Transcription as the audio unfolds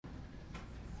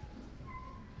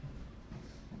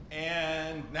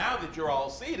And now that you're all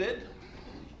seated,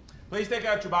 please take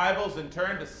out your Bibles and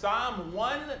turn to Psalm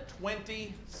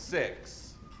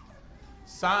 126.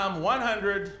 Psalm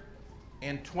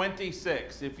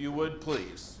 126, if you would,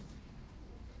 please.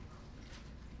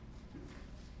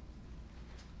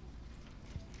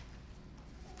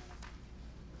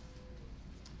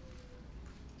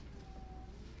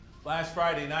 Last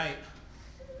Friday night,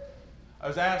 I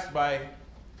was asked by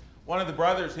one of the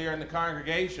brothers here in the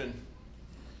congregation.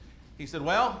 He said,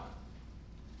 well,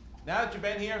 now that you've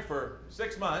been here for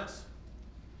 6 months,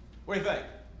 what do you think?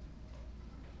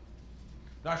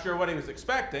 Not sure what he was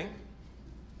expecting,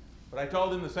 but I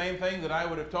told him the same thing that I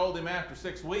would have told him after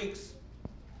 6 weeks.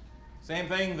 Same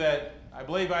thing that I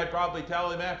believe I'd probably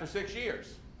tell him after 6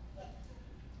 years.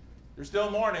 There's still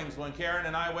mornings when Karen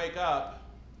and I wake up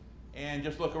and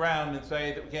just look around and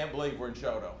say that we can't believe we're in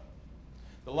Shoto.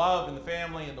 The love and the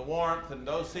family and the warmth and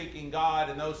those seeking God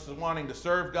and those wanting to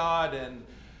serve God and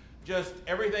just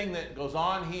everything that goes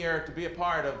on here to be a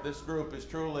part of this group is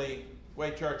truly the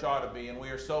way church ought to be, and we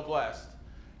are so blessed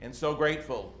and so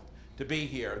grateful to be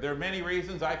here. There are many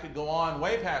reasons I could go on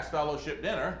way past fellowship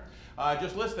dinner,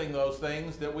 just listing those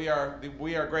things that we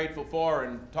are grateful for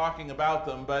and talking about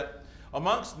them, but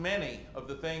amongst many of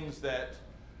the things that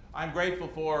I'm grateful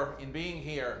for in being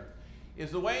here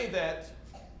is the way that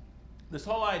this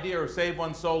whole idea of Save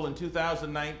One Soul in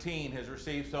 2019 has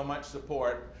received so much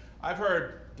support. I've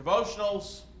heard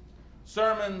devotionals,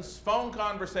 sermons, phone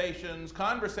conversations,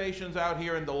 conversations out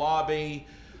here in the lobby,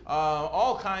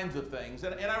 all kinds of things.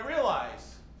 And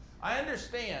I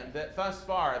understand that thus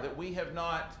far that we have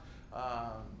not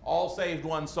all saved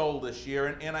one soul this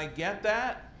year, and I get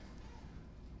that.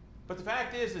 But the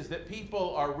fact is that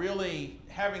people are really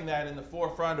having that in the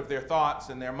forefront of their thoughts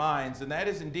and their minds, and that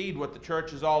is indeed what the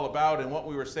church is all about and what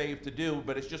we were saved to do,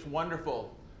 but it's just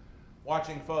wonderful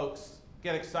watching folks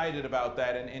get excited about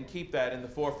that and keep that in the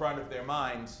forefront of their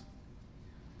minds.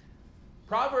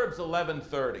 Proverbs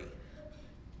 11:30,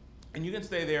 and you can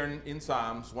stay there in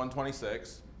Psalms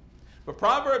 126, but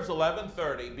Proverbs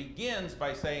 11:30 begins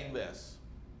by saying this: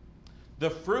 the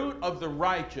fruit of the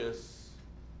righteous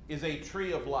is a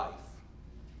tree of life.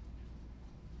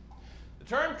 The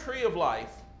term tree of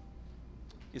life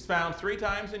is found 3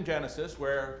 times in Genesis,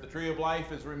 where the tree of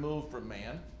life is removed from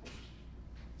man.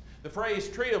 The phrase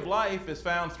tree of life is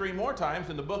found 3 more times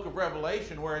in the book of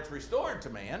Revelation, where it's restored to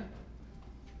man.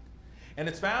 And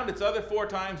it's found its other 4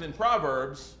 times in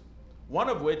Proverbs, one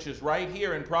of which is right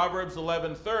here in Proverbs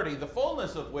 11:30, the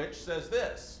fullness of which says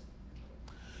this: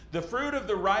 the fruit of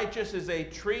the righteous is a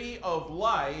tree of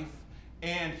life,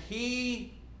 and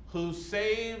he who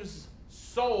saves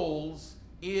souls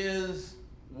is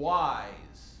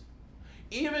wise.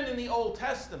 Even in the Old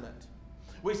Testament,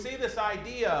 we see this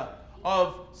idea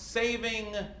of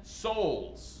saving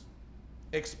souls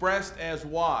expressed as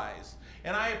wise.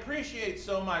 And I appreciate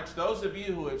so much those of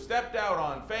you who have stepped out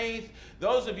on faith,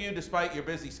 those of you despite your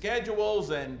busy schedules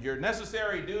and your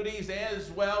necessary duties, as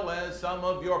well as some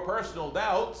of your personal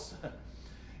doubts,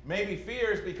 maybe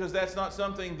fears, because that's not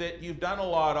something that you've done a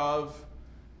lot of,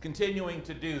 continuing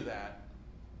to do that.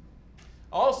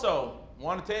 Also, I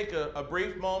want to take a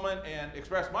brief moment and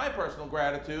express my personal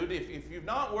gratitude. If you've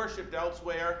not worshiped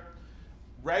elsewhere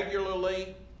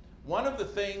regularly, one of the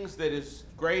things that is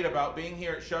great about being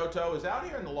here at Shoto is out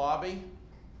here in the lobby,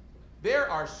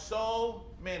 there are so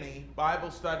many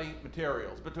Bible study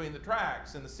materials between the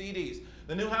tracts and the CDs.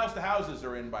 The new House to Houses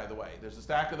are in, by the way. There's a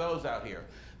stack of those out here.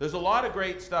 There's a lot of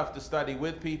great stuff to study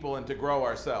with people and to grow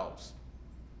ourselves.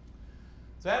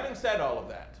 So having said all of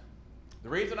that, the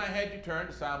reason I had you turn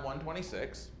to Psalm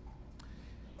 126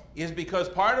 is because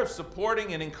part of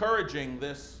supporting and encouraging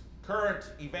this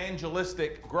current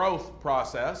evangelistic growth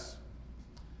process,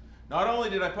 not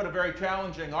only did I put a very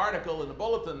challenging article in the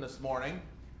bulletin this morning,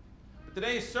 but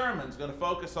today's sermon is going to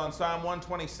focus on Psalm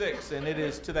 126, and it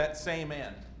is to that same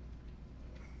end.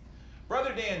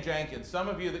 Brother Dan Jenkins, some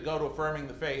of you that go to Affirming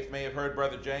the Faith may have heard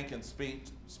Brother Jenkins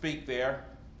speak there.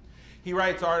 He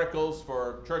writes articles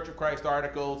for Church of Christ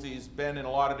articles. He's been in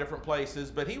a lot of different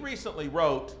places, but he recently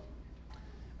wrote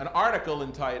an article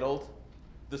entitled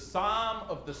The Psalm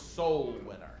of the Soul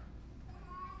Winner.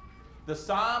 The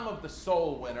Psalm of the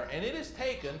Soul Winner, and it is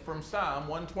taken from Psalm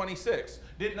 126.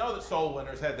 Didn't know that soul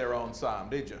winners had their own psalm,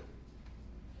 did you?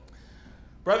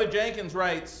 Brother Jenkins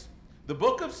writes, the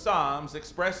book of Psalms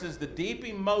expresses the deep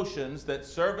emotions that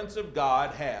servants of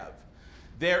God have.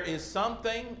 There is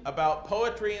something about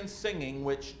poetry and singing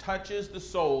which touches the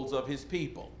souls of his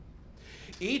people.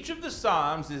 Each of the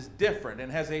Psalms is different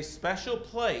and has a special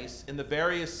place in the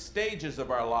various stages of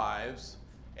our lives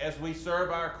as we serve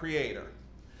our Creator.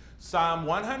 Psalm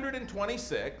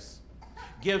 126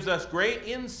 gives us great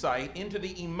insight into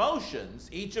the emotions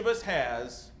each of us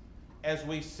has as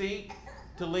we seek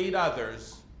to lead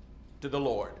others to the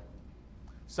Lord.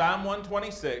 Psalm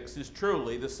 126 is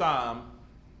truly the psalm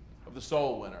of the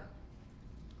soul winner.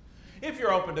 If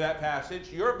you're open to that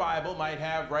passage, your Bible might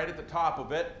have right at the top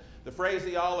of it the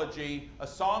phraseology, a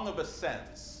song of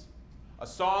ascents. A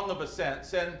song of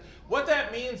ascents. And what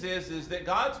that means is that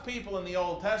God's people in the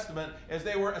Old Testament, as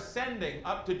they were ascending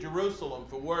up to Jerusalem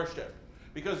for worship,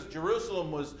 because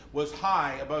Jerusalem was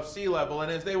high above sea level,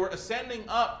 and as they were ascending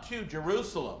up to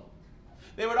Jerusalem,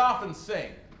 they would often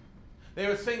sing. They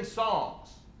would sing songs.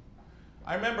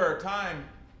 I remember a time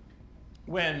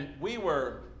when we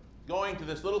were going to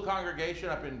this little congregation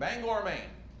up in Bangor, Maine,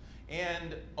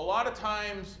 and a lot of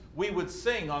times we would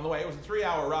sing on the way. It was a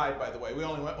 3-hour ride, by the way. We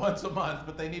only went once a month,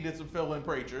 but they needed some fill-in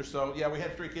preachers. So yeah, we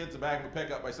had 3 kids, a bag of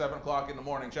pickup by 7 o'clock in the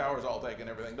morning, showers all taken,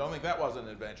 everything. Don't think that was an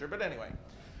adventure, but anyway.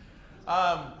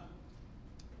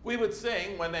 We would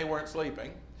sing when they weren't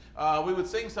sleeping. We would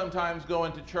sing sometimes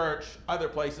going to church, other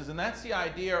places, and that's the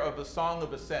idea of a song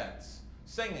of ascents,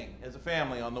 singing as a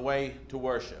family on the way to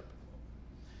worship.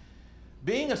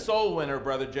 Being a soul winner,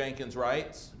 Brother Jenkins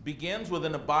writes, begins with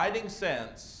an abiding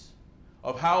sense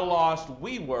of how lost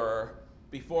we were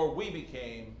before we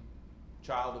became a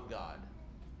child of God.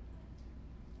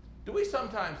 Do we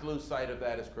sometimes lose sight of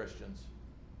that as Christians?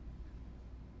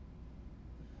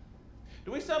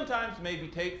 Do we sometimes maybe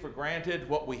take for granted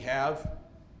what we have?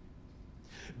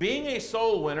 Being a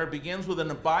soul winner begins with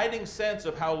an abiding sense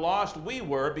of how lost we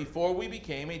were before we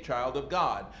became a child of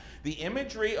God. The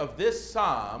imagery of this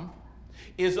psalm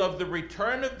is of the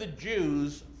return of the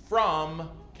Jews from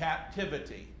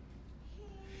captivity.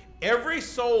 Every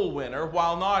soul winner,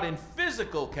 while not in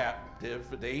physical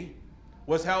captivity,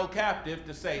 was held captive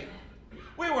to Satan.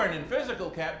 We weren't in physical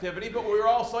captivity, but we were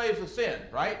all slaves of sin,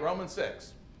 right? Romans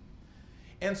 6.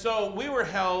 And so we were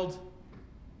held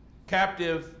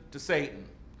captive to Satan.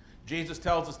 Jesus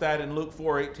tells us that in Luke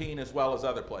 4:18 as well as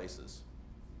other places.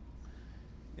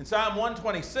 In Psalm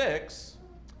 126,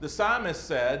 the psalmist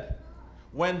said,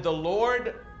 "When the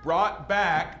Lord brought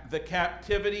back the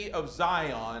captivity of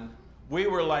Zion, we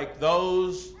were like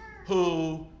those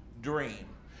who dream."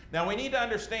 Now we need to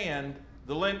understand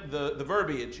the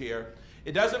verbiage here.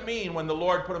 It doesn't mean when the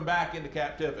Lord put them back into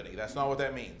captivity. That's not what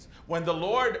that means. When the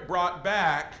Lord brought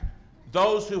back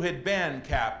those who had been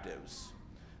captives,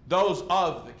 those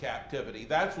of the captivity,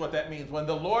 that's what that means. When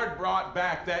the Lord brought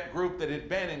back that group that had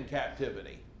been in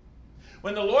captivity.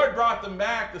 When the Lord brought them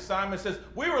back, the psalmist says,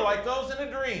 we were like those in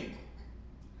a dream.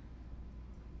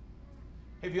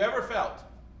 Have you ever felt,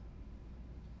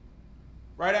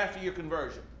 right after your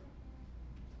conversion,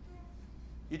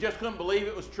 you just couldn't believe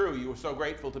it was true? You were so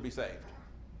grateful to be saved.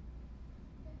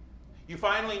 You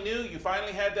finally knew, you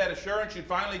finally had that assurance, you'd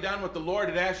finally done what the Lord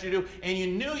had asked you to do, and you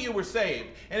knew you were saved.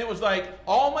 And it was like,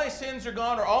 all my sins are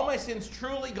gone, or all my sins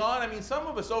truly gone. I mean, some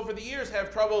of us over the years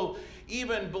have trouble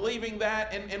even believing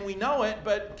that, and we know it,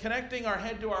 but connecting our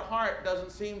head to our heart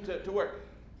doesn't seem to work.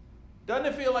 Doesn't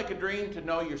it feel like a dream to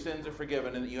know your sins are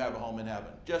forgiven and that you have a home in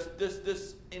heaven? Just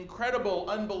this incredible,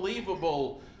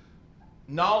 unbelievable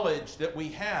knowledge that we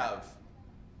have.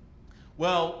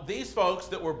 Well, these folks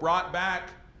that were brought back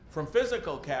from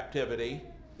physical captivity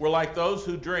were like those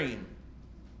who dream.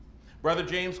 Brother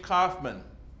James Kaufman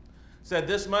said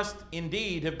this must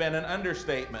indeed have been an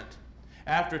understatement.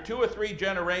 After 2 or 3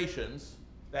 generations,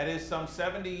 that is some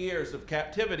 70 years of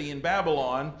captivity in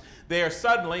Babylon, they are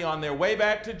suddenly on their way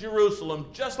back to Jerusalem,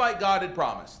 just like God had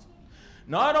promised.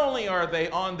 Not only are they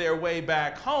on their way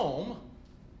back home,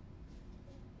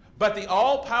 but the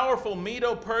all-powerful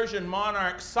Medo-Persian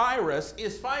monarch Cyrus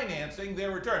is financing their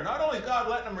return. Not only is God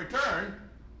letting them return,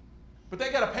 but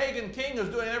they got a pagan king who's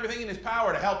doing everything in his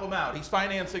power to help them out. He's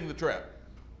financing the trip,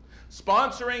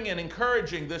 sponsoring and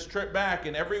encouraging this trip back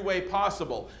in every way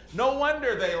possible. No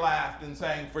wonder they laughed and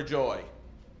sang for joy.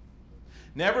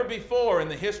 Never before in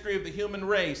the history of the human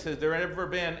race has there ever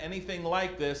been anything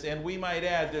like this, and we might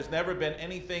add, there's never been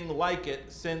anything like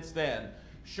it since then.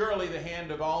 Surely the hand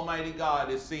of Almighty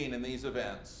God is seen in these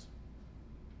events.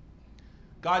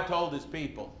 God told his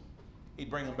people he'd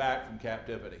bring them back from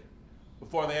captivity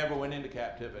before they ever went into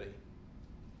captivity.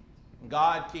 And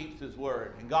God keeps his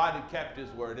word, and God had kept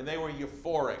his word, and they were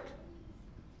euphoric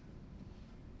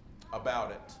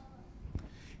about it.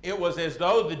 It was as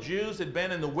though the Jews had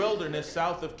been in the wilderness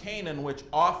south of Canaan, which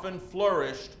often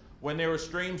flourished when there were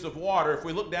streams of water. If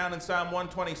we look down in Psalm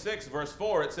 126, verse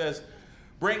 4, it says,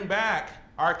 "Bring back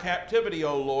our captivity,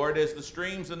 O Lord, as the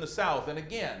streams in the south." And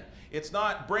again, it's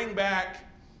not bring back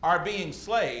our being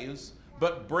slaves,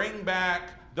 but bring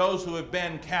back those who have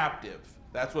been captive.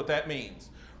 That's what that means.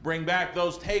 Bring back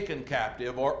those taken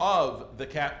captive or of the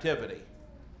captivity.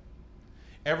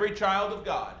 Every child of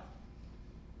God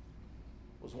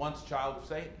was once a child of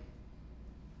Satan.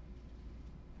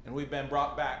 And we've been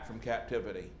brought back from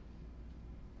captivity.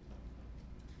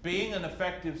 Being an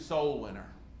effective soul winner.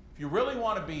 If you really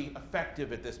want to be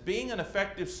effective at this, being an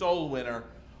effective soul winner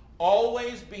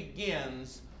always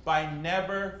begins by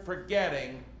never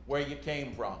forgetting where you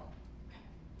came from.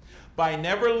 By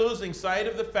never losing sight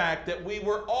of the fact that we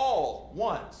were all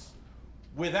once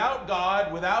without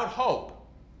God, without hope,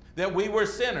 that we were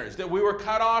sinners, that we were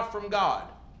cut off from God.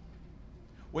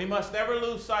 We must never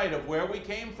lose sight of where we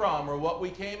came from or what we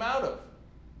came out of.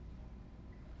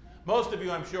 Most of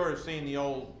you, I'm sure, have seen the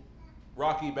old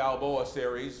Rocky Balboa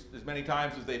series as many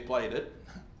times as they played it.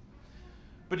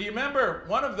 But do you remember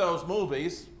one of those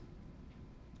movies?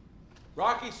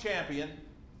 Rocky's champion.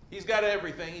 He's got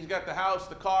everything. He's got the house,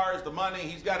 the cars, the money.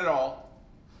 He's got it all.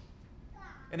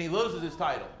 And he loses his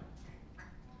title.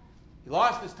 He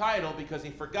lost his title because he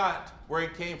forgot where he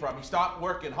came from. He stopped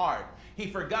working hard.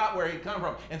 He forgot where he'd come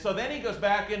from. And so then he goes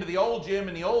back into the old gym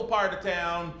in the old part of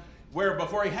town where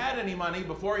before he had any money,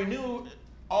 before he knew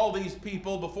all these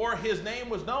people, before his name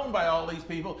was known by all these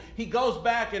people, he goes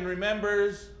back and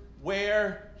remembers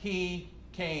where he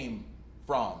came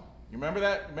from. You remember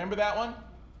that? Remember that one?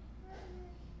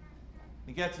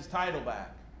 He gets his title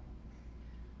back.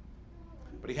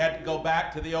 But he had to go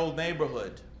back to the old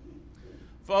neighborhood.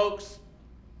 Folks,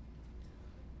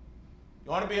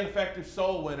 you want to be an effective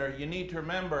soul winner, you need to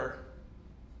remember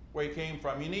where you came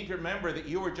from. You need to remember that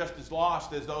you were just as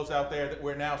lost as those out there that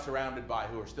we're now surrounded by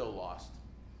who are still lost.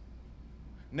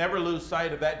 Never lose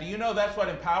sight of that. Do you know that's what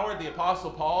empowered the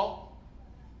Apostle Paul?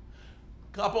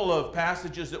 A couple of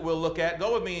passages that we'll look at.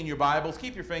 Go with me in your Bibles.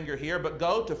 Keep your finger here, but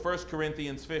go to 1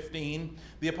 Corinthians 15.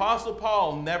 The Apostle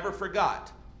Paul never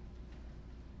forgot.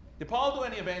 Did Paul do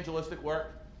any evangelistic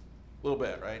work? A little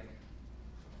bit, right?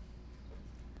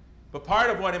 But part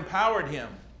of what empowered him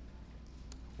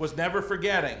was never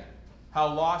forgetting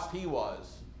how lost he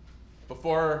was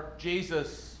before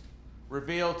Jesus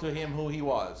revealed to him who he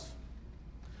was.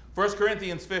 1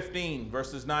 Corinthians 15,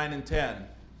 verses 9 and 10.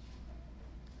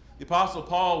 The Apostle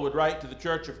Paul would write to the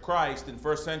church of Christ in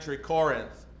first century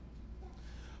Corinth,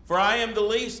 "For I am the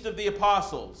least of the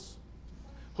apostles,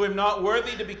 who am not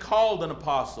worthy to be called an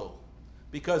apostle,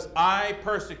 because I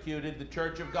persecuted the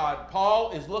church of God."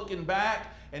 Paul is looking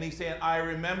back and he's saying, I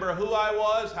remember who I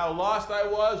was, how lost I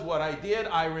was, what I did.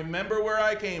 I remember where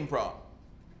I came from.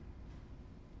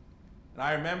 And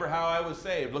I remember how I was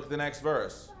saved. Look at the next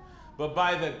verse. "But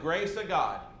by the grace of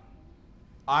God,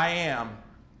 I am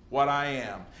what I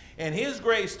am. And his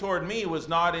grace toward me was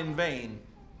not in vain,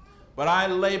 but I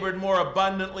labored more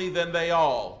abundantly than they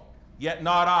all. Yet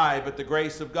not I, but the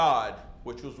grace of God,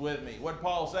 which was with me." What did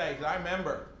Paul say? He said, I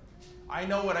remember. I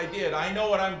know what I did. I know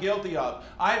what I'm guilty of.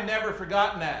 I've never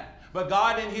forgotten that. But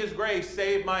God in his grace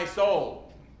saved my soul.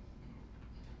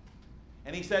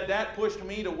 And he said that pushed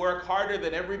me to work harder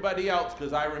than everybody else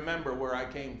because I remember where I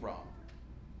came from.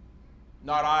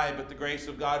 Not I, but the grace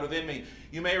of God within me.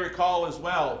 You may recall as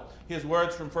well his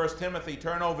words from 1 Timothy.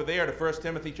 Turn over there to 1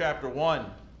 Timothy chapter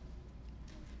 1.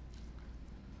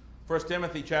 1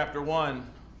 Timothy chapter 1.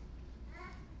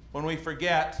 When we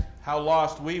forget how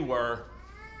lost we were,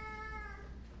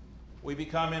 we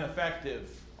become ineffective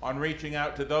on reaching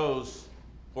out to those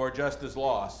who are just as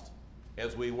lost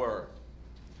as we were.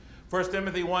 1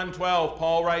 Timothy 1:12,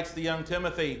 Paul writes to young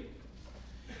Timothy,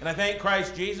 "And I thank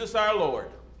Christ Jesus our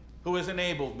Lord, who has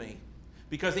enabled me,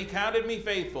 because he counted me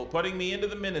faithful, putting me into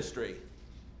the ministry."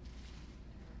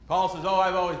 Paul says, oh,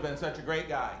 I've always been such a great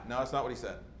guy. No, that's not what he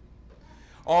said.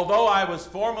 "Although I was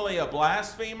formerly a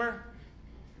blasphemer,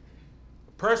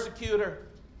 a persecutor,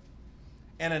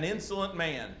 and an insolent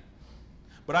man,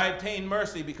 but I obtained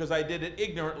mercy because I did it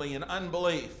ignorantly in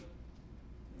unbelief.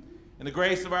 And the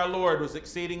grace of our Lord was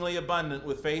exceedingly abundant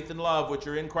with faith and love which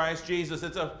are in Christ Jesus."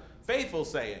 It's a faithful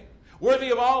saying, worthy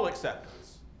of all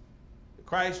acceptance.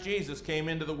 Christ Jesus came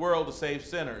into the world to save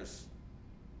sinners,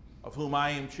 of whom I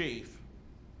am chief.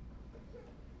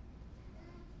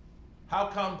 How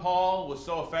come Paul was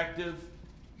so effective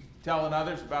telling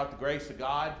others about the grace of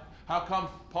God? How come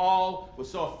Paul was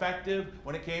so effective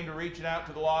when it came to reaching out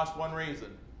to the lost? One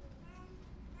reason.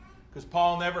 Because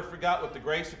Paul never forgot what the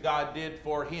grace of God did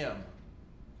for him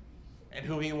and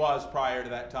who he was prior to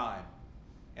that time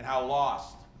and how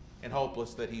lost and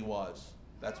hopeless that he was.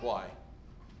 That's why.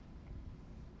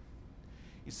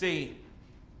 You see,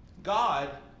 God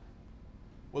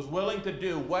was willing to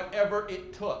do whatever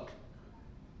it took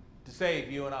to save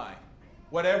you and I.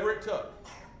 Whatever it took.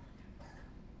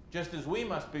 just as we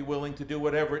must be willing to do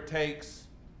whatever it takes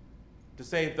to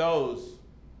save those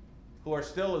who are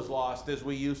still as lost as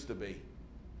we used to be.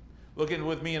 Look in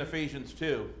with me in Ephesians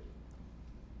 2.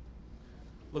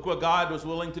 Look what God was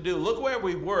willing to do. Look where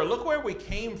we were. Look where we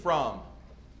came from.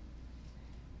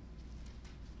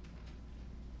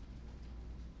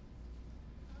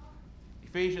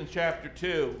 Ephesians chapter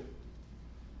 2.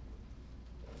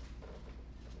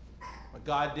 But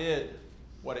God did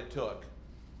what it took.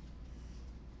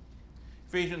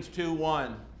 Ephesians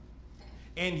 2:1.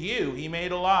 And you he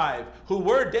made alive, who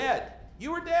were dead.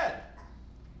 You were dead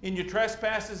in your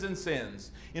trespasses and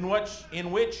sins, in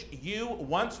which you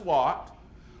once walked,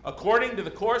 according to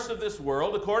the course of this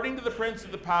world, according to the prince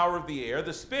of the power of the air,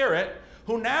 the spirit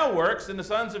who now works in the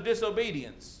sons of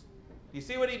disobedience. You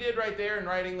see what he did right there in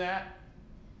writing that?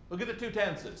 Look at the two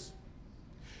tenses.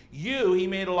 You he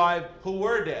made alive who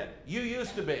were dead. You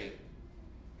used to be.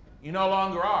 You no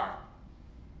longer are.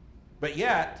 But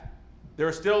yet, there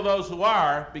are still those who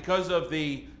are because of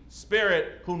the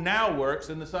spirit who now works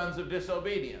in the sons of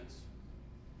disobedience.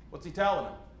 What's he telling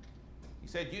them? He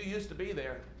said, you used to be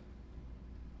there.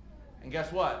 And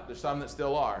guess what? There's some that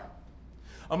still are.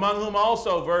 Among whom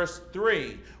also, verse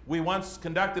 3, we once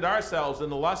conducted ourselves in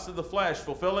the lusts of the flesh,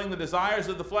 fulfilling the desires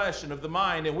of the flesh and of the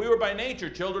mind, and we were by nature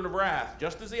children of wrath,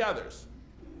 just as the others.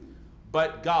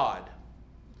 But God,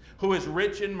 who is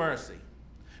rich in mercy,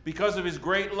 because of his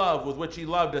great love with which he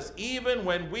loved us, even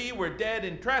when we were dead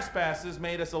in trespasses,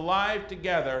 made us alive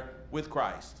together with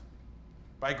Christ.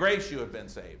 By grace you have been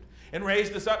saved, and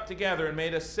raised us up together and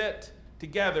made us sit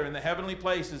together in the heavenly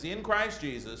places in Christ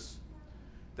Jesus,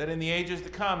 that in the ages to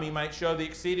come he might show the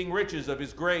exceeding riches of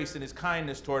his grace and his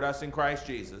kindness toward us in Christ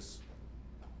Jesus.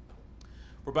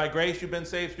 For by grace you've been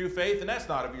saved through faith, and that's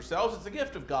not of yourselves, it's a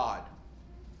gift of God,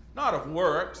 not of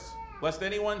works, lest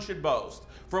anyone should boast.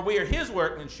 For we are his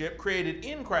workmanship, created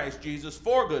in Christ Jesus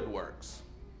for good works,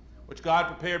 which God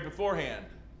prepared beforehand,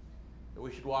 that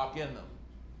we should walk in them.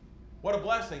 What a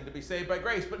blessing to be saved by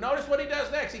grace. But notice what he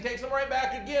does next. He takes them right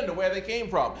back again to where they came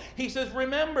from. He says,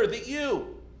 remember that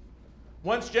you,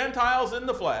 once Gentiles in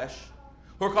the flesh,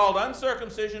 who are called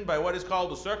uncircumcision by what is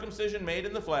called the circumcision made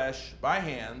in the flesh by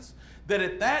hands, that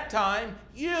at that time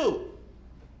you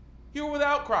were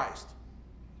without Christ,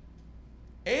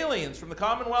 aliens from the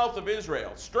commonwealth of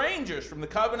Israel, strangers from the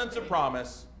covenants of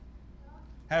promise,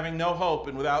 having no hope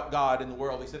and without God in the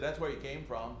world. He said, that's where you came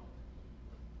from.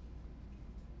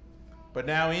 But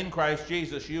now in Christ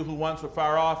Jesus, you who once were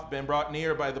far off have been brought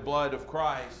near by the blood of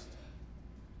Christ.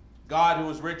 God, who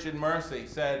was rich in mercy,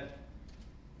 said,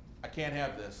 I can't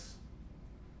have this.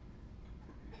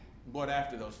 I'm going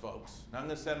after those folks. And I'm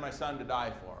going to send my son to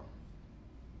die for them.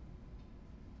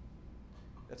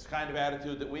 That's the kind of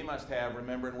attitude that we must have,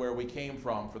 remembering where we came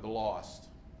from for the lost.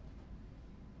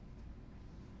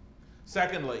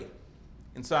 Secondly,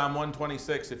 in Psalm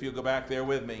 126, if you go back there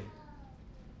with me.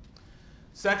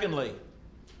 Secondly,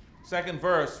 second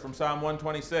verse from Psalm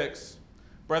 126,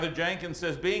 Brother Jenkins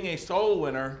says, being a soul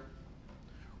winner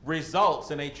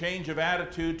results in a change of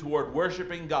attitude toward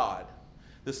worshiping God.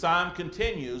 The psalm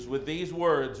continues with these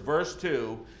words, verse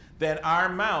 2, that our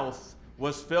mouth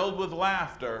was filled with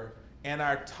laughter and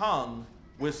our tongue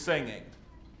with singing.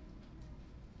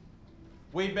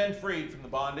 We've been freed from the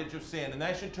bondage of sin, and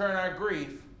that should turn our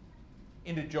grief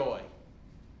into joy,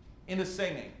 into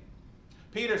singing.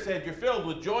 Peter said, you're filled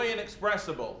with joy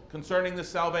inexpressible concerning this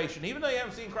salvation. Even though you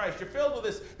haven't seen Christ, you're filled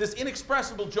with this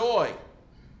inexpressible joy.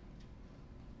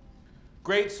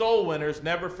 Great soul winners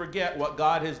never forget what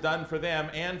God has done for them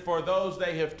and for those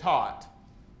they have taught.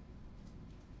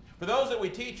 For those that we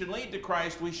teach and lead to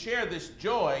Christ, we share this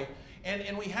joy,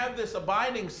 and we have this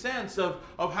abiding sense of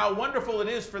how wonderful it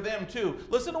is for them too.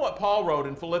 Listen to what Paul wrote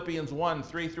in Philippians 1,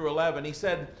 3 through 11. He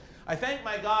said, I thank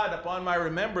my God upon my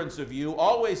remembrance of you,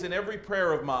 always in every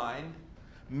prayer of mine,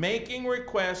 making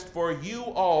request for you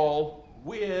all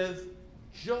with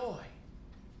joy.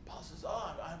 Paul says,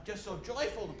 oh, I'm just so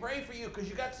joyful to pray for you because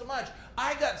you got so much.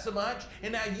 I got so much,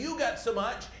 and now you got so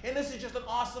much, and this is just an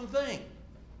awesome thing.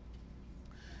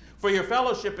 For your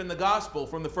fellowship in the gospel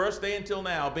from the first day until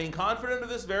now, being confident of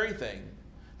this very thing,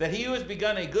 that he who has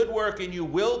begun a good work in you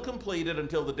will complete it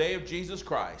until the day of Jesus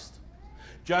Christ.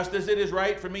 Just as it is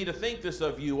right for me to think this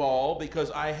of you all, because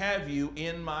I have you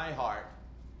in my heart.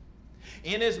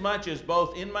 Inasmuch as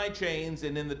both in my chains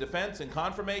and in the defense and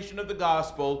confirmation of the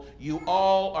gospel, you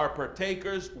all are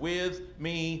partakers with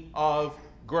me of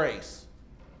grace.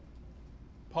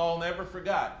 Paul never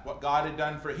forgot what God had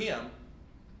done for him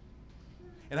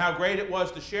and how great it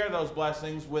was to share those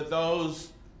blessings with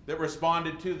those that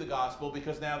responded to the gospel,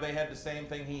 because now they had the same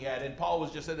thing he had. And Paul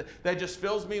was just said, that just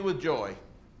fills me with joy.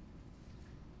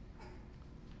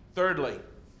 Thirdly,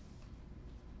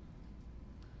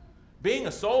 being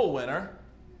a soul winner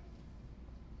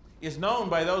is known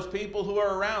by those people who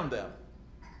are around them.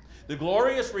 The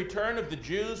glorious return of the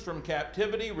Jews from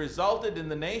captivity resulted in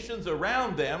the nations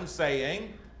around them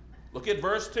saying, look at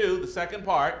verse 2, the second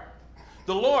part,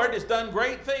 the Lord has done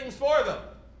great things for them.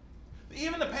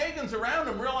 Even the pagans around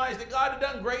them realized that God had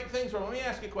done great things for them. Let me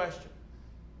ask you a question.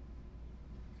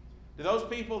 Do those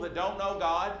people that don't know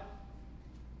God,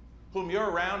 whom you're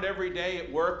around every day at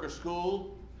work or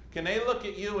school, can they look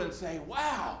at you and say,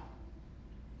 wow,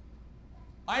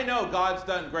 I know God's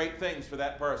done great things for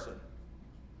that person?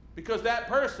 Because that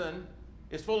person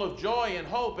is full of joy and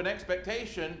hope and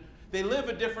expectation. They live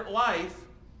a different life.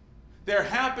 They're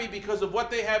happy because of what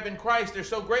they have in Christ. They're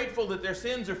so grateful that their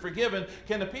sins are forgiven.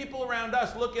 Can the people around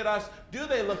us look at us? Do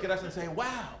they look at us and say,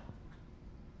 wow,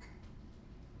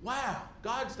 wow,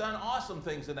 God's done awesome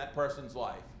things in that person's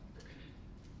life?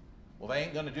 Well, they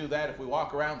ain't going to do that if we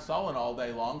walk around sullen all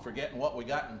day long, forgetting what we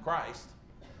got in Christ.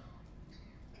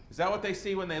 Is that what they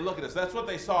see when they look at us? That's what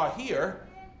they saw here.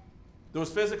 There was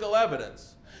physical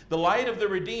evidence. The light of the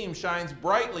redeemed shines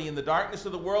brightly in the darkness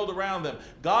of the world around them.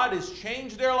 God has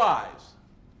changed their lives.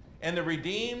 And the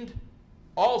redeemed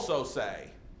also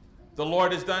say, the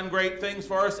Lord has done great things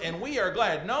for us, and we are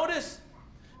glad. Notice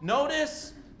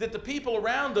that the people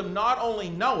around them not only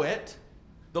know it,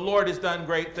 the Lord has done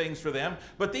great things for them,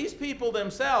 but these people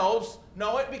themselves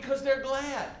know it because they're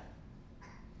glad.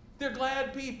 They're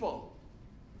glad people.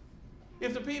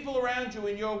 If the people around you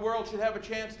in your world should have a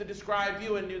chance to describe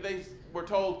you, and they were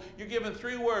told, you're given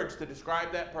 3 words to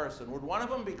describe that person, would one of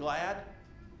them be glad?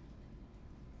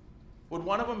 Would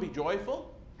one of them be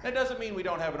joyful? That doesn't mean we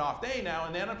don't have an off day now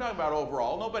and then. I'm talking about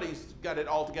overall. Nobody's got it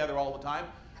all together all the time.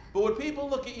 But would people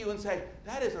look at you and say,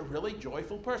 that is a really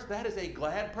joyful person. That is a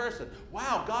glad person.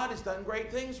 Wow, God has done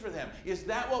great things for them. Is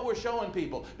that what we're showing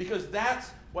people? Because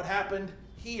that's what happened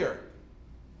here.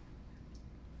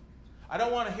 I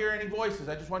don't want to hear any voices.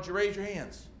 I just want you to raise your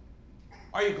hands.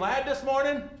 Are you glad this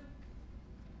morning?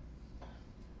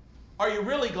 Are you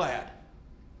really glad?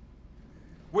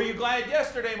 Were you glad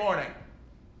yesterday morning?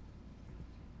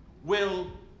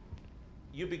 Will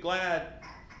you be glad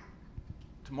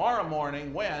tomorrow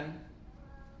morning when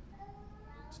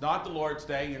it's not the Lord's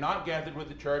day, you're not gathered with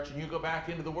the church, and you go back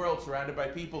into the world surrounded by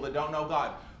people that don't know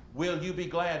God? Will you be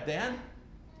glad then?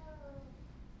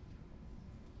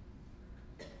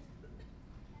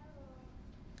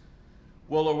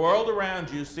 Will the world around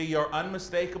you see your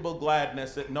unmistakable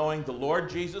gladness at knowing the Lord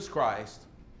Jesus Christ,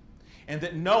 and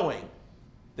that knowing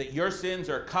that your sins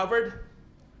are covered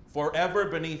forever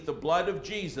beneath the blood of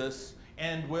Jesus?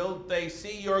 And will they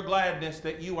see your gladness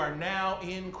that you are now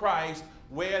in Christ,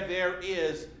 where there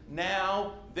is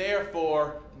now,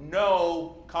 therefore,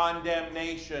 no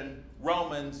condemnation?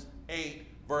 Romans 8,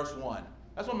 verse 1.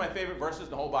 That's one of my favorite verses in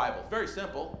the whole Bible. It's very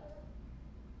simple.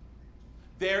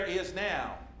 There is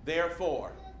now,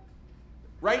 therefore.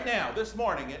 Right now, this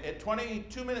morning, at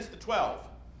 22 minutes to 12,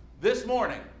 this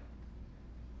morning,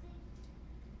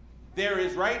 there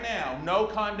is right now no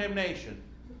condemnation.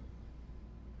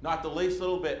 Not the least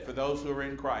little bit for those who are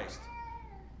in Christ.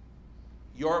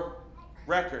 Your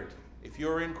record, if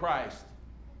you're in Christ,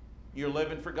 you're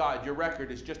living for God, your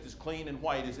record is just as clean and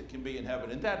white as it can be in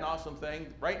heaven. Isn't that an awesome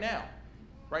thing? Right now.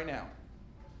 Right now.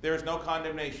 There is no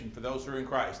condemnation for those who are in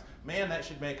Christ. Man, that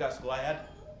should make us glad.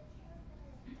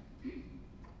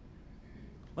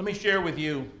 Let me share with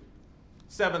you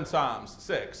 7 Psalms,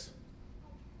 6.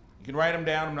 You can write them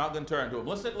down. I'm not going to turn to them.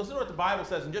 Listen to what the Bible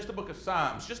says in just the book of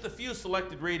Psalms. Just a few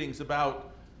selected readings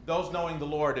about those knowing the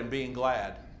Lord and being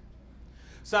glad.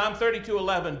 Psalm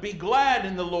 32:11. Be glad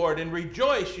in the Lord and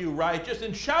rejoice, you righteous,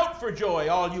 and shout for joy,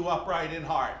 all you upright in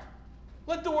heart.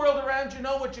 Let the world around you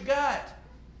know what you got.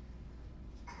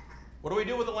 What do we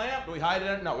do with the lamp? Do we hide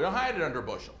it? No, we don't hide it under a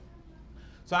bushel.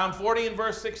 Psalm 40 and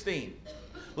verse 16.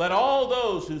 Let all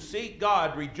those who seek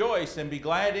God rejoice and be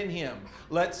glad in him.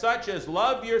 Let such as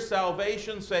love your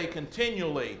salvation say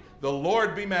continually, the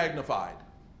Lord be magnified.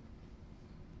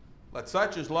 Let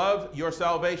such as love your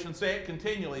salvation say it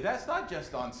continually. That's not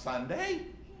just on Sunday.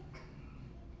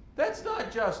 That's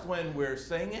not just when we're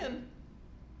singing.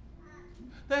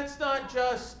 That's not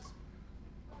just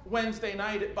Wednesday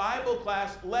night at Bible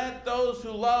class. Let those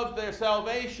who love their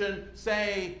salvation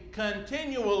say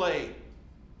continually,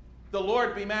 the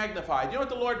Lord be magnified. You know what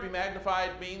the Lord be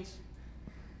magnified means?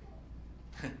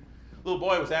 Little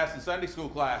boy was asked in Sunday school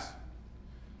class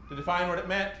to define what it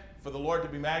meant for the Lord to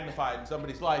be magnified in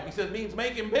somebody's life. He said it means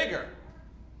make him bigger.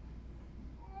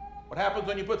 What happens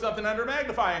when you put something under a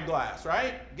magnifying glass,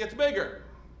 right? It gets bigger.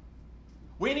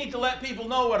 We need to let people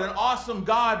know what an awesome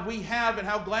God we have and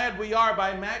how glad we are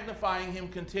by magnifying him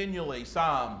continually.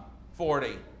 Psalm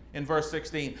 40 in verse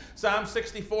 16. Psalm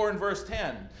 64 in verse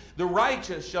 10. The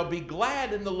righteous shall be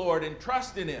glad in the Lord and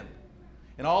trust in him,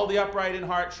 and all the upright in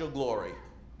heart shall glory.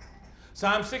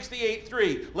 Psalm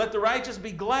 68:3. Let the righteous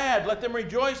be glad. Let them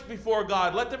rejoice before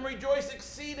God. Let them rejoice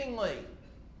exceedingly.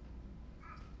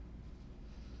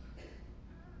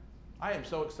 I am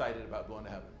so excited about going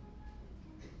to heaven.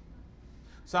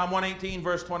 Psalm 118,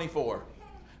 verse 24.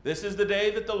 This is the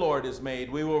day that the Lord has made.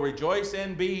 We will rejoice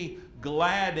and be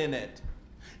glad in it.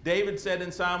 David said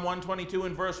in Psalm 122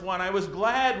 and verse 1, I was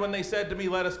glad when they said to me,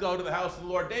 let us go to the house of the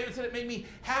Lord. David said it made me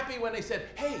happy when they said,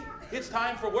 hey, it's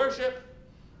time for worship.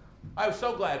 I was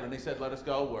so glad when they said, let us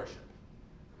go worship.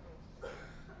 You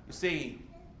see,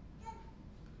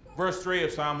 verse 3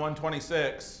 of Psalm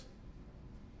 126,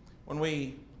 when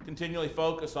we continually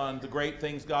focus on the great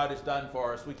things God has done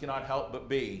for us, we cannot help but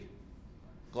be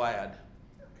glad.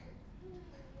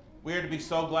 We are to be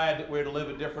so glad that we're to live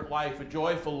a different life, a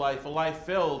joyful life, a life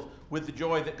filled with the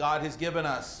joy that God has given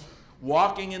us,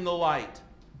 walking in the light,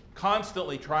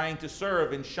 constantly trying to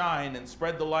serve and shine and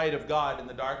spread the light of God in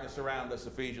the darkness around us,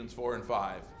 Ephesians 4 and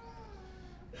 5.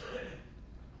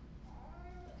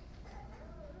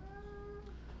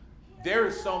 There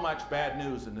is so much bad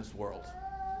news in this world.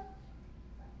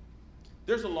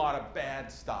 There's a lot of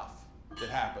bad stuff that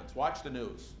happens. Watch the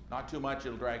news. Not too much,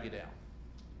 it'll drag you down.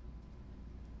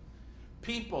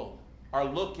 People are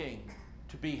looking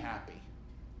to be happy.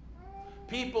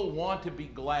 People want to be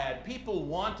glad. People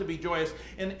want to be joyous.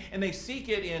 And they seek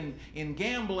it in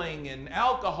gambling and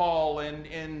alcohol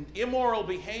and immoral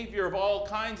behavior of all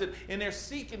kinds. And they're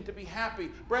seeking to be happy.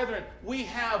 Brethren, we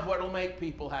have what will make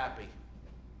people happy.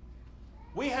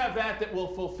 We have that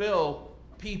will fulfill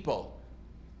people.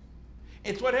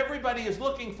 It's what everybody is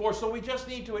looking for, so we just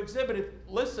need to exhibit it.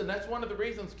 Listen, that's one of the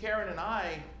reasons Karen and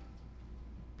I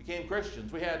became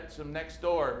Christians. We had some next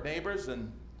door neighbors,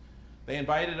 and they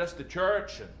invited us to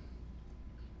church, and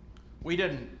we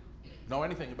didn't know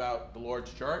anything about the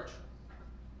Lord's church.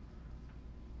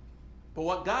 But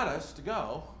what got us to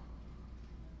go,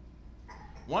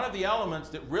 one of the elements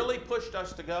that really pushed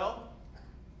us to go,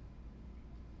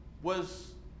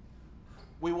 was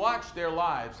we watched their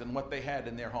lives and what they had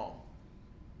in their home.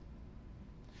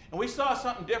 And we saw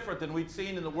something different than we'd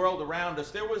seen in the world around us.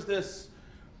 There was this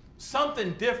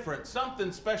something different,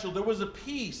 something special. There was a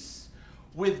peace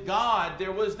with God.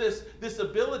 There was this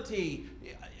ability.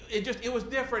 It was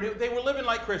different. They were living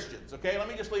like Christians, okay? Let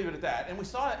me just leave it at that. And we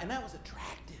saw it, and that was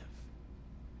attractive.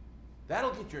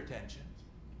 That'll get your attention.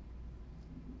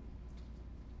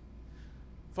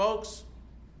 Folks,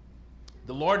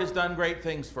 the Lord has done great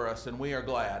things for us, and we are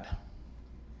glad.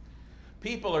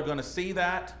 People are going to see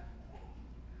that.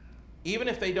 Even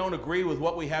if they don't agree with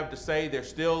what we have to say, they're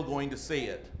still going to see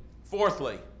it.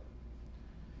 Fourthly,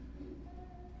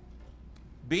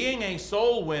 being a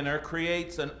soul winner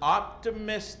creates an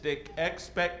optimistic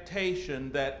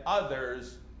expectation that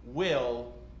others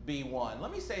will be won.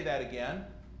 Let me say that again.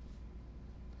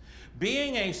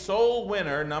 Being a soul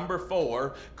winner, number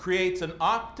 4, creates an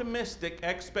optimistic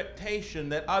expectation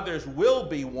that others will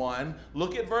be won.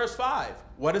 Look at verse 5.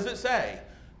 What does it say?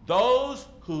 Those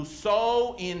who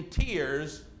sow in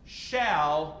tears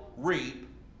shall reap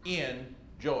in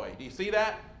joy. Do you see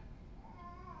that?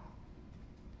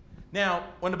 Now,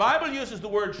 when the Bible uses the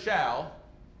word shall,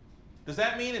 does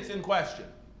that mean it's in question?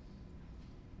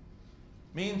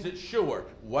 Means it's sure.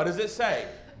 What does it say?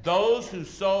 Those who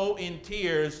sow in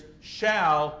tears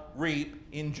shall reap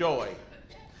in joy.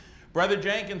 Brother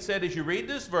Jenkins said, as you read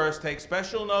this verse, take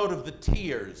special note of the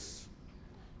tears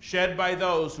shed by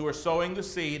those who are sowing the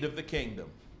seed of the kingdom.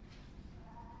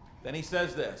 Then he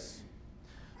says this,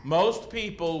 most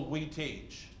people we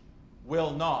teach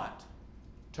will not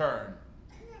turn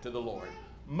to the Lord.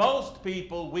 Most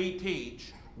people we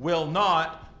teach will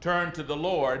not turn to the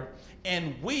Lord,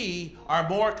 and we are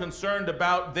more concerned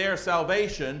about their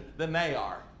salvation than they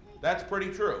are. That's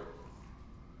pretty true.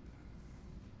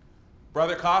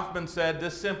 Brother Kaufman said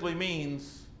this simply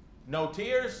means no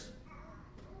tears,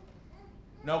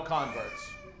 no converts.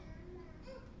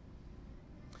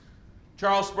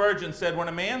 Charles Spurgeon said, when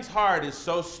a man's heart is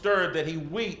so stirred that he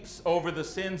weeps over the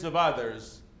sins of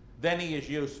others, then he is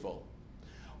useful.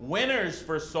 Winners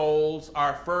for souls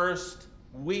are first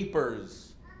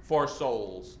weepers for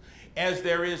souls. As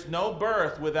there is no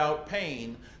birth without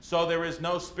pain, so there is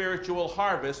no spiritual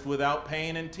harvest without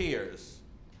pain and tears.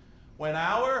 When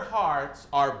our hearts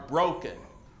are broken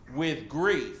with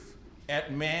grief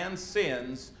at man's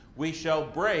sins, we shall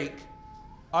break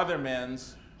other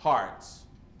men's hearts.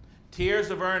 Tears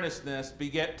of earnestness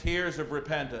beget tears of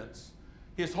repentance.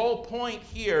 His whole point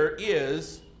here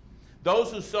is,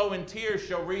 those who sow in tears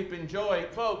shall reap in joy.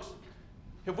 Folks,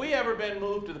 have we ever been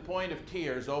moved to the point of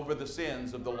tears over the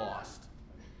sins of the lost?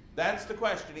 That's the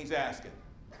question he's asking.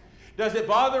 Does it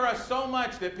bother us so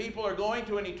much that people are going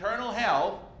to an eternal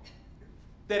hell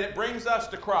that it brings us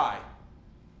to cry?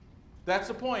 That's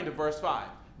the point of verse 5.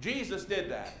 Jesus did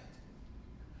that.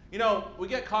 You know, we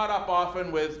get caught up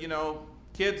often with,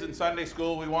 kids in Sunday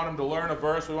school. We want them to learn a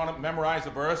verse. We want them to memorize a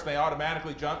verse. They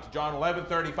automatically jump to John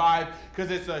 11:35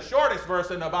 because it's the shortest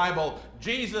verse in the Bible.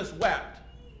 Jesus wept.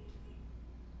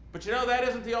 But that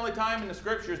isn't the only time in the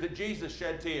Scriptures that Jesus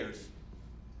shed tears.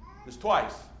 There's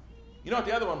twice. You know what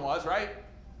the other one was, right?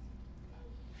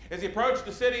 As he approached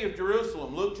the city of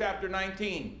Jerusalem, Luke chapter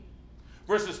 19,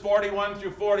 verses 41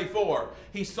 through 44,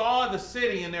 he saw the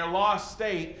city in their lost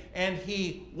state, and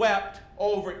he wept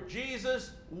over it.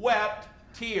 Jesus wept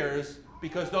tears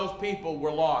because those people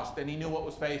were lost, and he knew what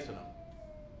was facing them.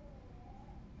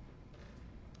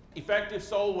 Effective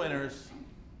soul winners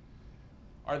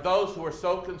are those who are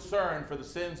so concerned for the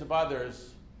sins of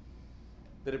others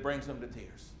that it brings them to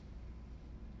tears.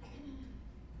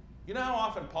 You know how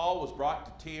often Paul was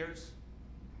brought to tears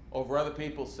over other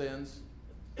people's sins?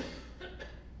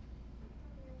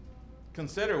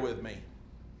 Consider with me.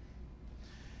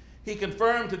 He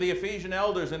confirmed to the Ephesian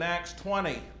elders in Acts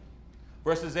 20,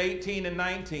 verses 18 and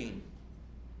 19,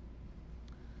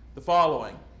 the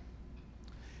following.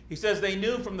 He says, they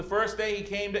knew from the first day he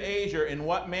came to Asia in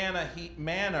what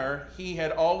manner he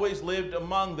had always lived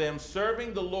among them,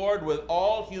 serving the Lord with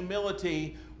all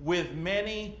humility, with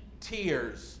many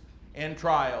tears and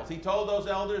trials. He told those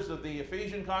elders of the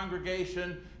Ephesian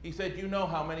congregation, he said, you know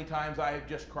how many times I have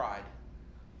just cried.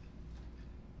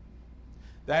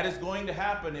 That is going to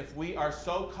happen if we are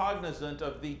so cognizant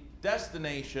of the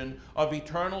destination of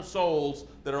eternal souls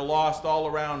that are lost all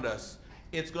around us.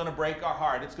 It's going to break our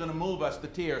heart. It's going to move us to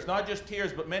tears. Not just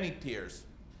tears, but many tears.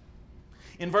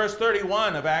 In verse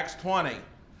 31 of Acts 20,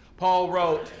 Paul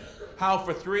wrote how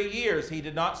for 3 years he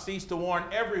did not cease to warn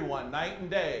everyone night and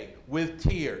day with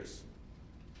tears.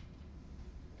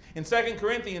 In 2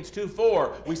 Corinthians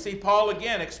 2:4, we see Paul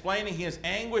again explaining his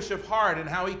anguish of heart and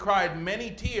how he cried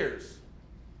many tears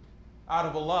out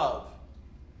of a love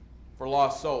for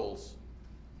lost souls.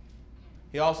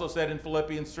 He also said in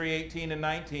Philippians 3:18 and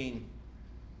 19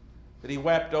 that he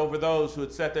wept over those who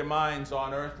had set their minds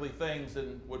on earthly things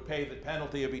and would pay the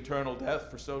penalty of eternal death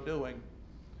for so doing.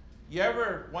 You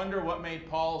ever wonder what made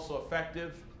Paul so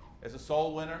effective as a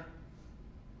soul winner?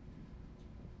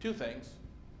 2 things.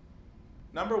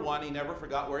 Number 1, he never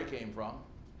forgot where he came from,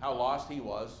 how lost he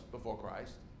was before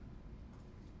Christ.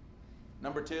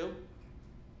 Number 2,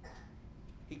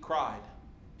 he cried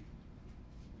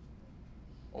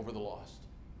over the lost.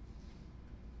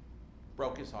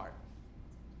 Broke his heart.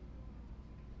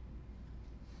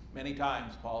 Many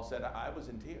times, Paul said, I was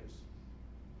in tears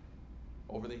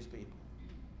over these people.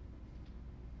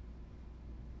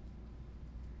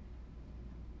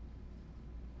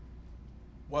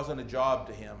 Wasn't a job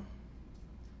to him.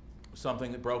 It was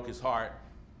something that broke his heart.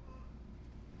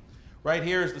 Right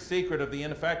here is the secret of the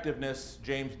ineffectiveness,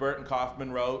 James Burton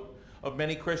Kaufman wrote, of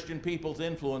many Christian people's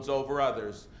influence over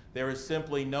others. There is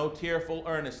simply no tearful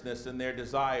earnestness in their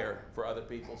desire for other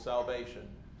people's salvation.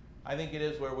 I think it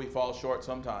is where we fall short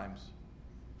sometimes.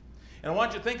 And I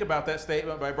want you to think about that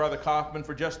statement by Brother Kaufman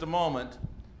for just a moment,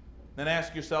 then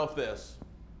ask yourself this.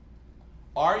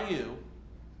 Are you,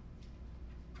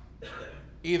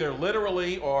 either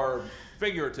literally or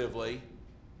figuratively,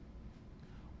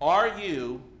 are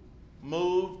you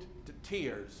moved to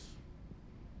tears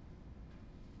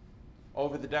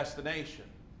over the destination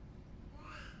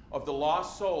of the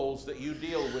lost souls that you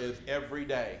deal with every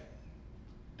day?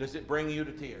 Does it bring you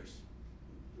to tears?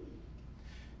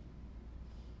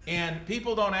 And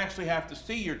people don't actually have to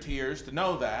see your tears to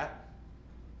know that.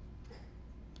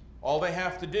 All they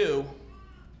have to do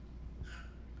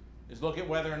is look at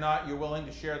whether or not you're willing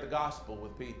to share the gospel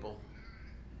with people.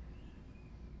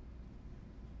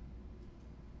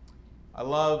 I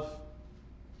love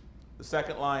the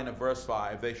second line of verse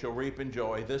 5. They shall reap in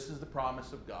joy. This is the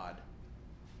promise of God.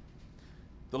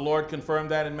 The Lord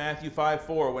confirmed that in Matthew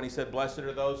 5:4 when he said, blessed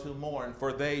are those who mourn,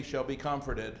 for they shall be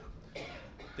comforted.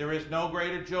 There is no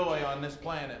greater joy on this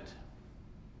planet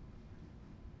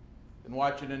than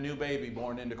watching a new baby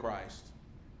born into Christ.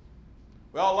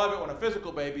 We all love it when a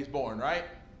physical baby's born, right?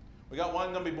 We got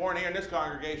one going to be born here in this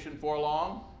congregation before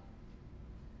long.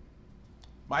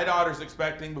 My daughter's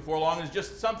expecting before long. There's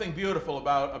just something beautiful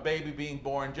about a baby being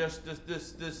born. Just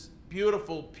this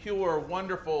beautiful, pure,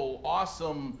 wonderful,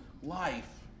 awesome life.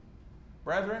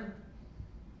 Brethren,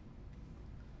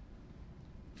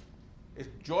 as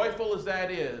joyful as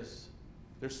that is,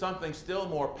 there's something still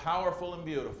more powerful and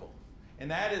beautiful. And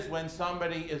that is when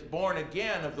somebody is born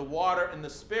again of the water and the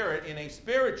Spirit in a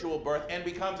spiritual birth and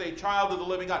becomes a child of the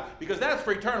living God. Because that's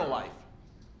for eternal life.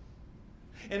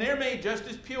 And they're made just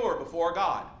as pure before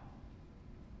God.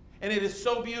 And it is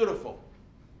so beautiful.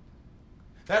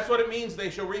 That's what it means they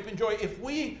shall reap in joy. If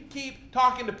we keep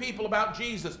talking to people about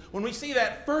Jesus, when we see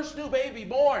that first new baby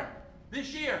born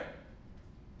this year,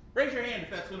 raise your hand if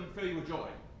that's going to fill you with joy.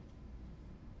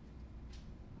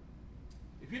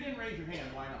 If you didn't raise your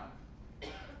hand, why not?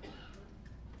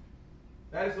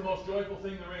 That is the most joyful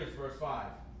thing there is, verse 5.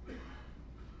 When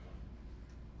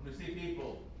we see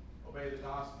people obey the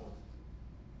gospel.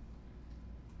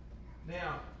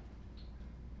 Now,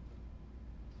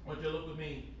 I want you to look with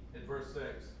me at verse 6.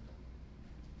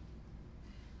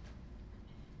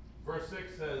 Verse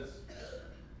 6 says,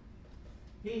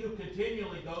 He who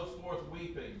continually goes forth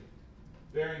weeping,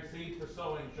 bearing seed for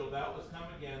sowing, shall doubtless come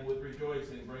again with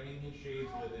rejoicing, bringing his sheaves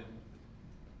with him.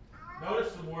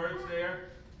 Notice some words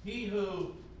there. He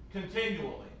who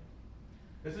continually.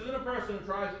 This isn't a person who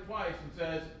tries it twice and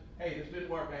says, hey, this didn't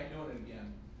work, I ain't doing it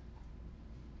again.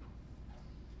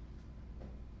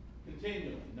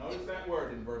 Continually. Notice that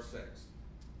word in verse 6.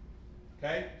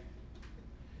 Okay?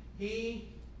 He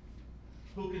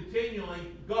who continually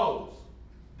goes.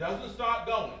 Doesn't stop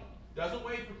going. Doesn't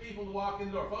wait for people to walk in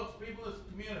the door. Folks, people in this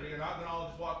community are not going to all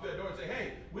just walk through the door and say,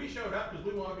 hey, we showed up because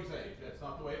we want to be saved. That's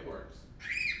not the way it works.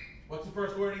 What's the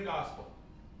first word in gospel?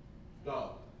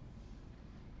 Go.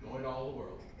 Go into all the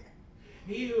world.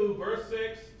 He who, verse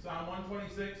 6, Psalm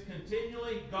 126,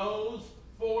 continually goes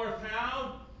forth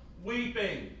how?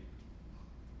 Weeping.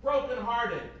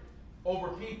 Brokenhearted over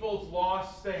people's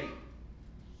lost state.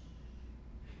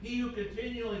 He who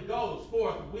continually goes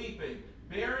forth weeping,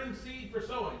 bearing seed for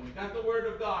sowing. We've got the word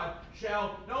of God.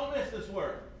 Shall, don't miss this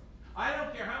word. I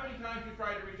don't care how many times you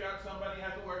try to reach out to somebody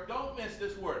at the word. Don't miss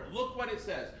this word. Look what it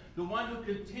says. The one who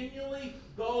continually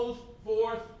goes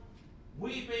forth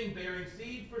weeping, bearing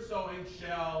seed for sowing,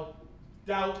 shall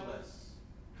doubtless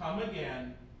come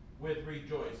again with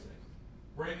rejoicing,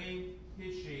 bringing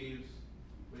his sheaves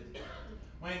with him.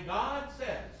 When God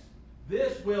says,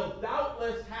 this will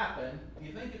doubtless happen, do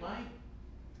you think it might?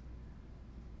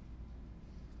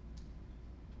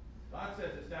 God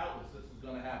says it's doubtless this is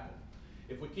going to happen.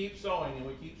 If we keep sowing, and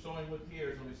we keep sowing with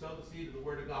tears, and we sow the seed of the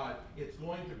Word of God, it's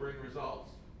going to bring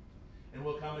results. And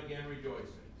we'll come again rejoicing.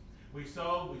 We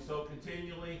sow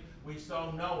continually, we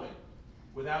sow knowing,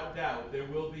 without doubt, there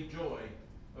will be joy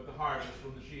of the harvest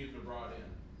when the sheaves are brought in.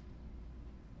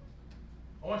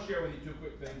 I want to share with you two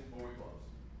quick things before we close.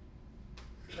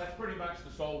 That's pretty much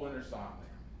the soul winner song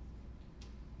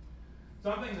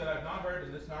there. Something that I've not heard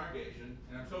in this congregation,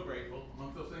 and I'm so grateful,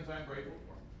 amongst those things I'm grateful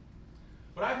for.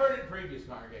 But I've heard it in previous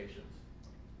congregations.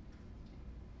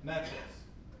 And that's this.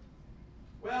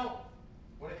 Well,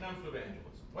 when it comes to evangelism,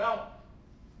 well,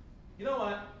 you know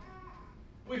what?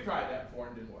 We've tried that before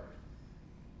and it didn't work.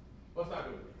 Let's not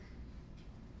do it again.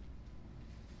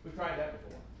 We've tried that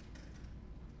before.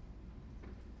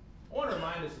 I want to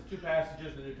remind us of two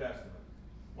passages in the New Testament.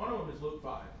 One of them is Luke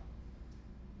 5.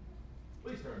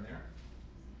 Please turn there.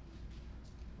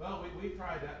 Well, we've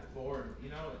tried that before, and you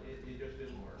know, it just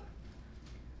didn't work.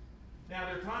 Now,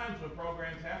 there are times when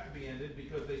programs have to be ended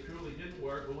because they truly didn't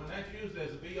work, but when that's used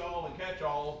as a be-all and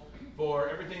catch-all for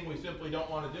everything we simply don't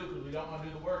want to do because we don't want to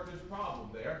do the work, there's a problem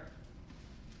there.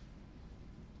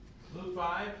 Luke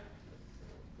 5,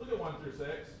 look at 1 through 6.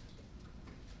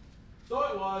 So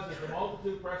it was, as the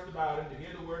multitude pressed about him to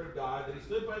hear the word of God, that he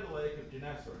stood by the lake of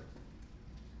Gennesaret.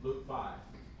 Luke 5.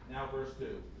 Now verse 2.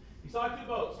 He saw two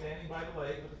boats standing by the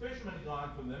lake, but the fishermen had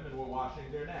gone from them and were washing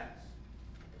their nets.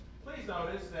 Please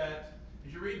notice that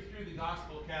as you read through the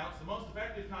gospel accounts, the most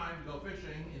effective time to go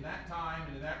fishing in that time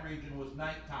and in that region was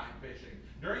nighttime fishing.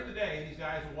 During the day, these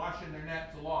guys were washing their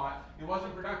nets a lot. It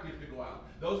wasn't productive to go out.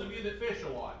 Those of you that fish a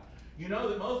lot, you know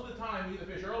that most of the time you either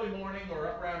fish early morning or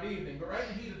up around evening, but right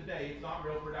in the heat of the day, it's not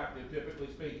real productive, typically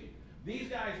speaking. These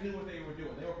guys knew what they were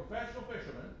doing. They were professional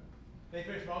fishermen. They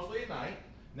fished mostly at night.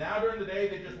 Now during the day,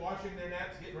 they're just washing their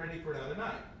nets, getting ready for another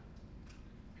night.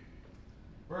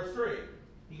 Verse 3.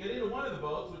 He got into one of the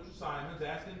boats, which was Simon's,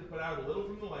 asked him to put out a little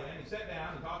from the land. He sat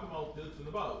down and taught the multitudes from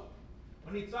the boat.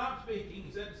 When he stopped speaking,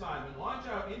 he said to Simon, launch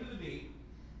out into the deep,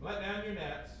 let down your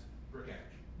nets for a catch.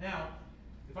 Now,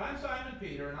 if I'm Simon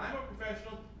Peter and I'm a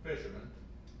professional fisherman,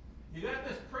 you got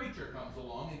this preacher comes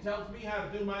along and tells me how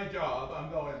to do my job,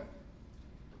 I'm going,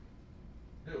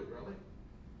 dude, really?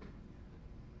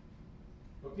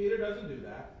 But Peter doesn't do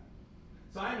that.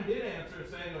 Simon did answer,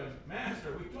 saying to him,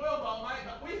 Master, we toiled all night,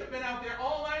 but we have been out there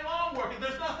all night long working.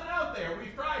 There's nothing out there.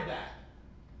 We've tried that.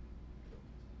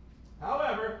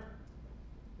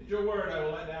 your word, I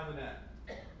will let down the net.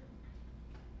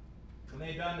 When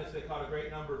they had done this, they caught a great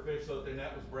number of fish so that their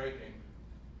net was breaking.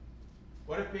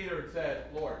 What if Peter had said,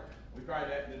 Lord, we tried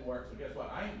that and it didn't work, so guess what?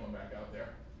 I ain't going back out there.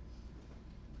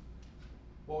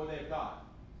 What would they have got?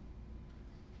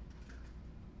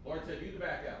 Lord said, you go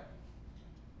back out.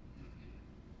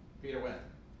 Peter went.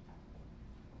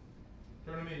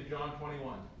 Turn to me to John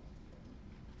 21.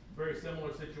 Very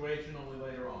similar situation, only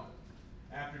later on.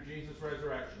 After Jesus'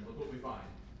 resurrection, look what we find.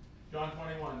 John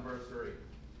 21, verse 3.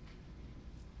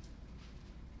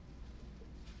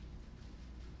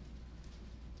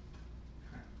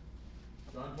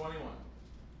 John 21.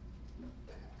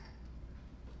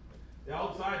 They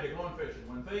all decide they're going fishing.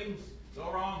 When things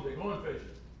go wrong, they're going fishing.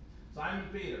 Simon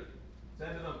Peter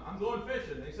said to them, I'm going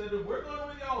fishing. They said to him, we're going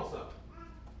with you also.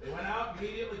 They went out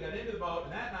immediately, got into the boat,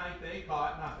 and that night they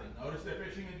caught nothing. Notice they're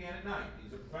fishing again at night.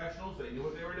 These are professionals. They knew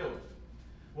what they were doing.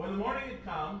 When the morning had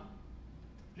come,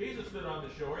 Jesus stood on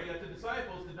the shore, yet the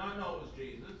disciples did not know it was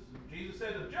Jesus. And Jesus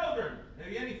said to them, children,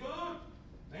 have you any food?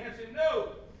 They answered, no.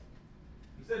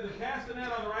 He said to them, cast the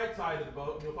net on the right side of the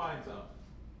boat, and you'll find some.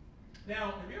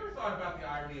 Now, have you ever thought about the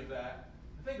irony of that?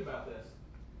 Think about this.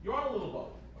 You're on a little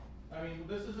boat. I mean,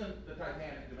 this isn't the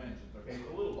Titanic dimensions, okay?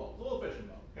 It's a little boat. It's a little fishing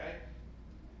boat, okay?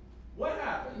 What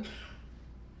happens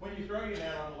when you throw your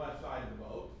net on the left side of the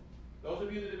boat? Those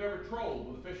of you that have ever trolled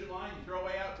with a fishing line, you throw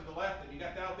way out to the left and you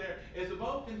got out there. As the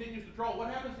boat continues to troll, what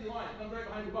happens to the line? It comes right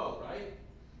behind the boat, right?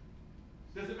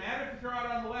 Does it matter if you throw it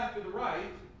on the left or the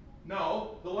right?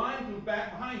 No, the line comes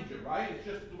back behind you, right? It's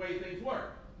just the way things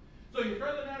work. So you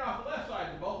throw the net off the left side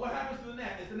of the boat, what happens to the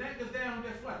net? As the net goes down,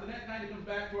 guess what? The net kind of comes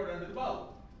back toward under the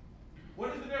boat.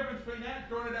 What is the difference between that and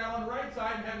throwing it out on the right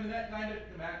side and having the net kind of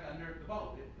come back under the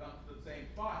boat? It comes to the same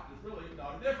spot. There's really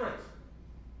not a difference.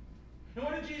 And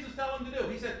what did Jesus tell them to do?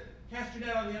 He said, cast your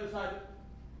net on the other side.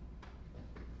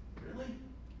 Really?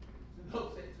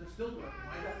 No, it's still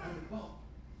right up under the boat.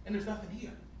 And there's nothing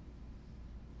here.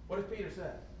 What did Peter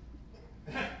say?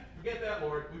 Forget that,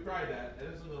 Lord. We tried that.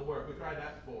 That isn't going to work. We tried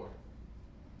that before.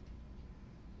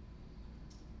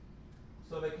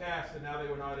 So they cast, and now they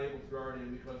were not able to draw it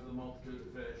in because of the multitude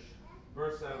of fish.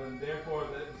 Verse 7, therefore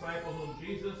the disciple whom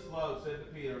Jesus loved said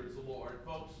to Peter, it's the Lord.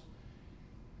 Folks,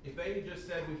 if they had just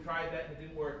said, we've tried that and it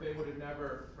didn't work, they would have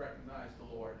never recognized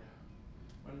the Lord.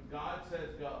 When God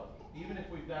says go, even if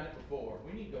we've done it before,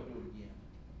 we need to go do it again.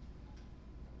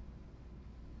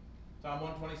 Psalm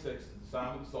 126 is the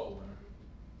Psalm of the soul winner.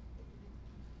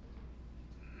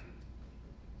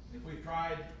 If we've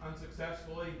tried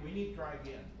unsuccessfully, we need to try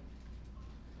again.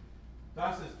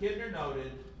 Thus, as Kidner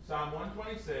noted, Psalm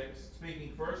 126,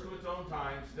 speaking first to its own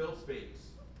time, still speaks.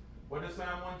 What does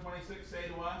Psalm 126 say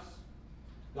to us?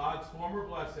 God's former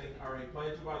blessing are a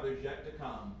pledge of others yet to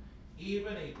come.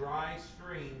 Even a dry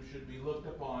stream should be looked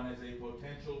upon as a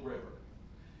potential river.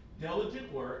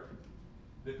 Diligent work,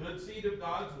 the good seed of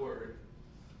God's word,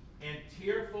 and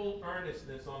tearful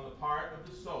earnestness on the part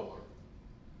of the sower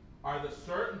are the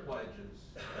certain pledges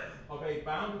of a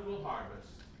bountiful harvest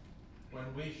when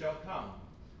we shall come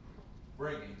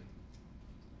bringing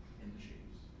in the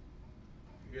sheaves.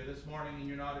 If you're here this morning and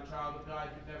you're not a child of God,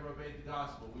 you've never obeyed the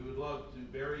gospel, we would love to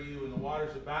bury you in the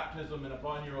waters of baptism, and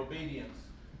upon your obedience,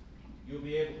 you'll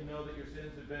be able to know that your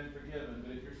sins have been forgiven.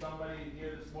 But if you're somebody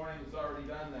here this morning that's already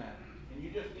done that, and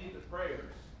you just need the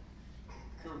prayers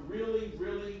to really,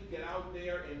 really get out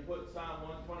there and put Psalm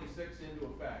 126 into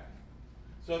effect,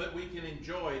 so that we can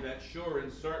enjoy that sure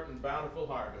and certain bountiful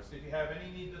harvest. If you have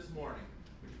any need this morning,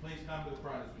 would you please come to the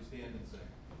front as we stand and sing.